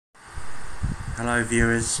Hello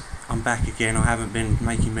viewers, I'm back again. I haven't been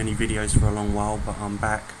making many videos for a long while, but I'm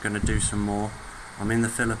back, going to do some more. I'm in the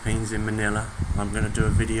Philippines, in Manila. I'm going to do a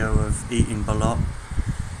video of eating balut.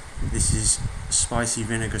 This is spicy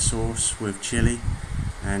vinegar sauce with chili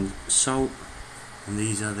and salt, and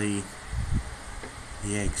these are the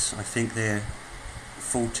eggs. I think they're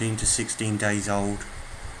 14 to 16 days old.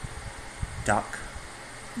 Duck.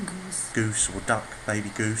 Goose or duck, baby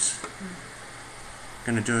goose.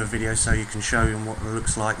 Going to do a video so you can show them what it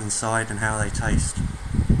looks like inside and how they taste.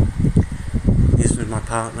 Here's with my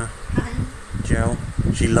partner. Hi. Jill.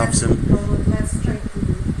 She loves them. Let's try to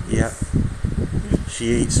Yeah. She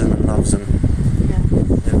eats them and loves them. Yeah.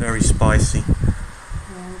 They're very spicy.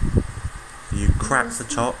 Yeah. You crack the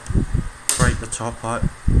top, break the top out.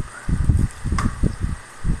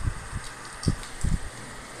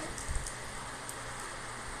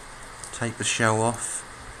 Take the shell off,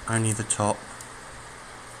 only the top.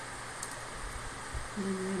 And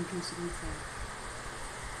then you juice it inside.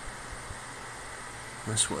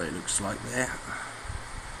 That's what it looks like there.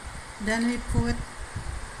 Then we put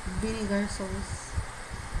vinegar sauce,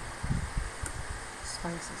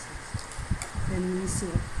 spicy sauce. Then we mix it.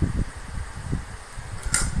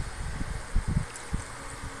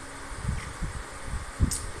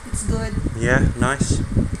 It's good. Yeah, nice.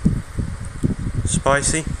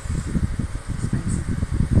 Spicy. Spicy.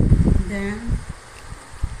 Then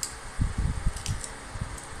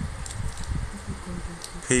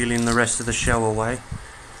Peeling the rest of the shell away.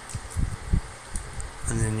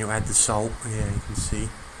 And then you add the salt. Yeah, you can see.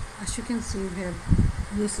 as you can see, we have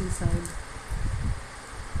goose inside.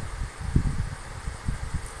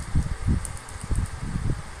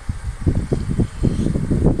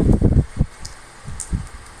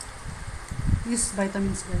 These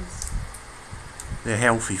vitamins, guys, They're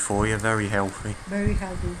healthy for you, very healthy. very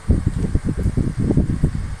healthy.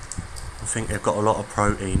 I think they've got a lot of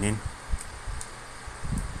protein in.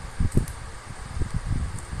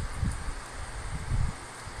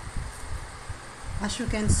 As you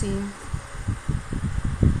can see,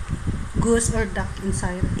 goose or duck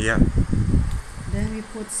inside. Yeah. Then we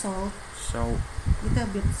put salt, Salt, little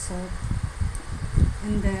bit salt,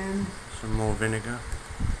 and then some more vinegar,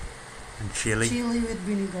 and chili. chili with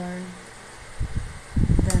vinegar.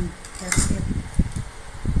 Then that's it.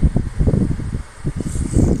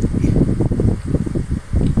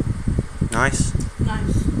 Nice.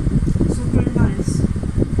 Nice, super nice.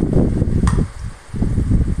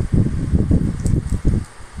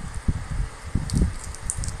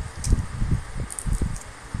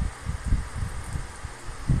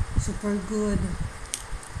 Super good.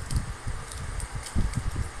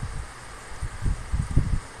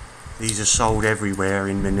 These are sold everywhere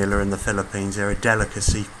in Manila and the Philippines. They're a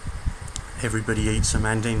delicacy. Everybody eats them,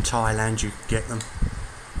 and in Thailand you can get them.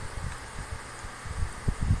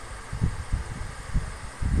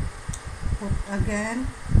 Put again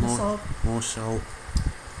the salt, More salt,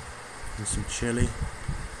 and some chili.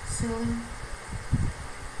 chili.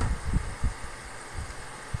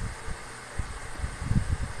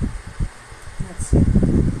 That's it.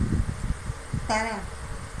 Tara.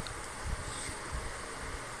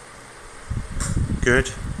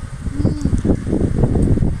 Good.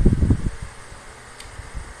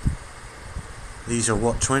 These are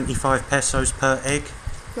what, 25 pesos per egg?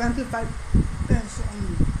 25 pesos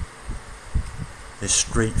only. There's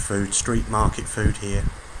street food, street market food here.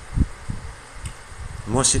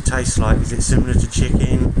 And what's it taste like? Is it similar to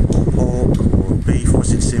chicken, or pork, or beef?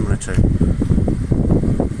 What's it similar to?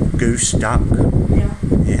 Goose, duck? Yeah.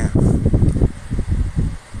 Yeah.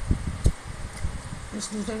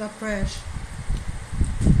 This looks like a fresh.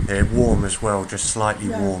 They're warm as well, just slightly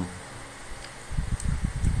Yeah. warm.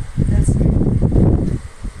 That's it. And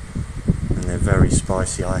they're very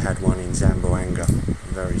spicy. I had one in Zamboanga.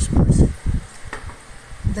 Very spicy.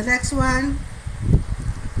 The next one,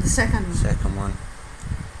 the second one. Second one.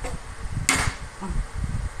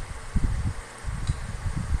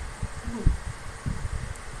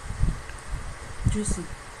 Juicy.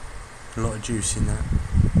 A lot of juice in that.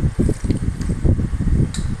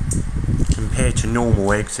 Compared to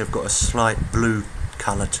normal eggs, they've got a slight blue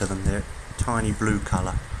colour to them. They're tiny blue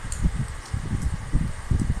colour.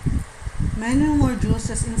 Many more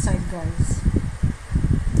juices inside, guys.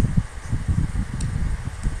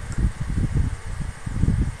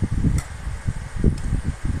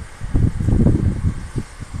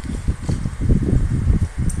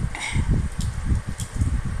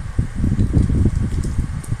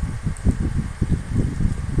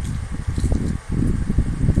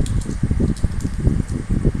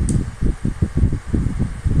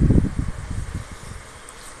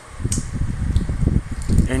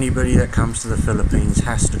 Anybody that comes to the Philippines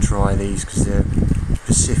has to try these because they're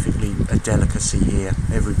specifically a delicacy here.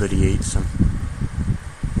 Everybody eats them.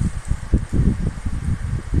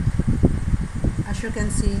 As you can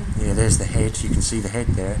see. Yeah, there's the head. You can see the head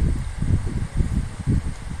there.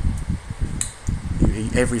 You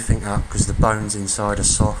eat everything up because the bones inside are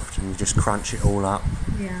soft, and you just crunch it all up.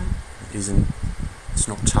 Yeah. It's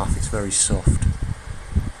not tough. It's very soft.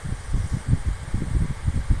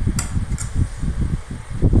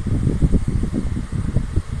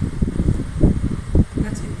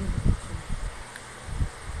 That's it.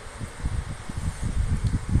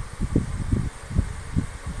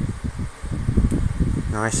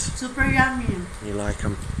 Nice. Super yummy. You like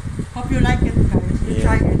them? Hope you like it, guys. You Yeah,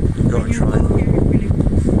 try it. you gotta When you try go it. here in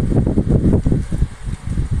Philippines.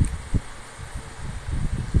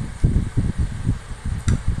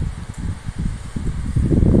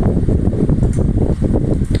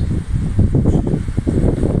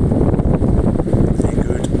 They're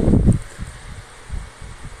good.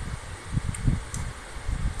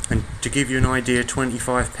 And to give you an idea,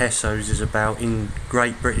 25 pesos is about, in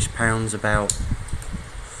Great British pounds, about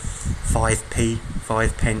 5p,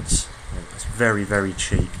 5 pence. It's very, very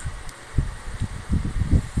cheap.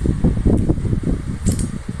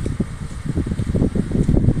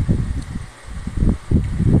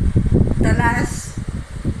 The last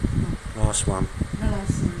Last one. The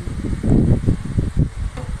last one.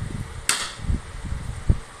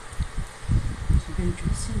 It's very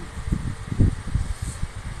juicy.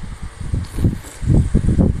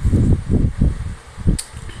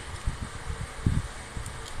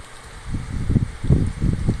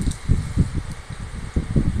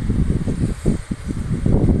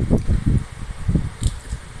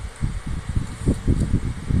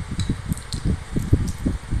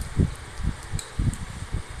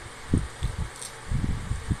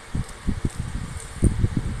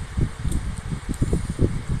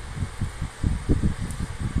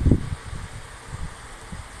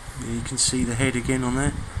 You can see the head again on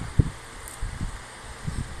there.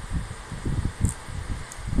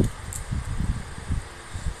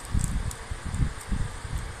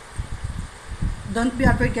 Don't be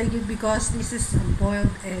afraid because this is a boiled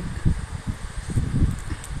egg.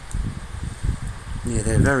 Yeah,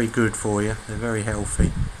 they're very good for you. They're very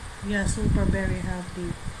healthy. Yeah, super very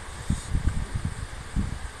healthy.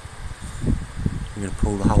 I'm going to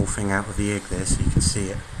pull the whole thing out of the egg there so you can see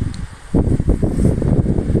it. You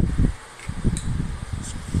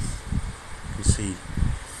can see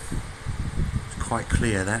it's quite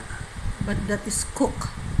clear, that. But that is cooked.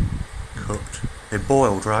 Cooked. They're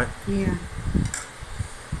boiled, right? Yeah.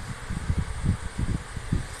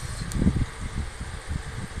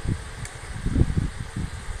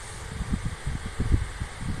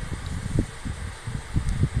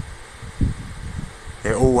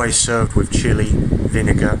 They're always served with chili,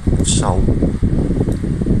 vinegar and salt.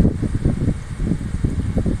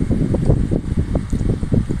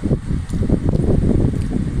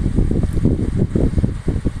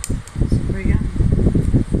 Super yummy.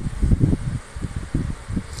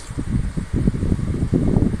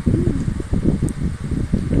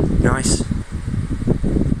 Nice.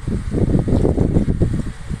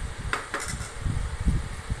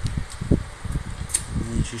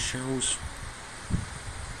 There's your shells.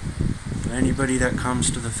 For anybody that comes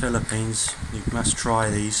to the Philippines, you must try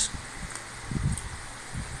these.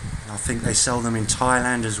 I think they sell them in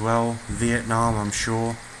Thailand as well, Vietnam I'm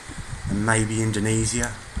sure, and maybe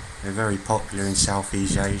Indonesia. They're very popular in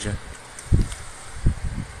Southeast Asia.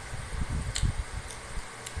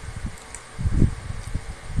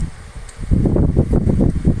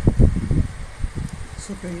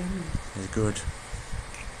 Super yummy. They're good.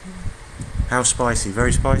 How spicy?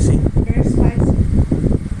 Very spicy? Very spicy.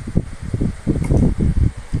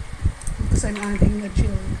 Because I'm adding the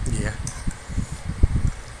chili. Yeah.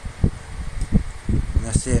 And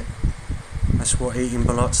that's it. That's what eating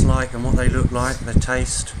balot's like and what they look like, their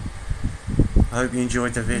taste. I hope you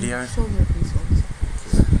enjoyed the video. Show your face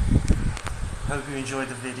also. Hope you enjoyed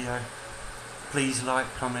the video. Please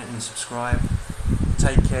like, comment and subscribe.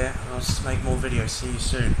 Take care. I'll just make more videos. See you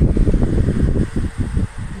soon.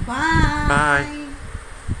 Bye. Bye.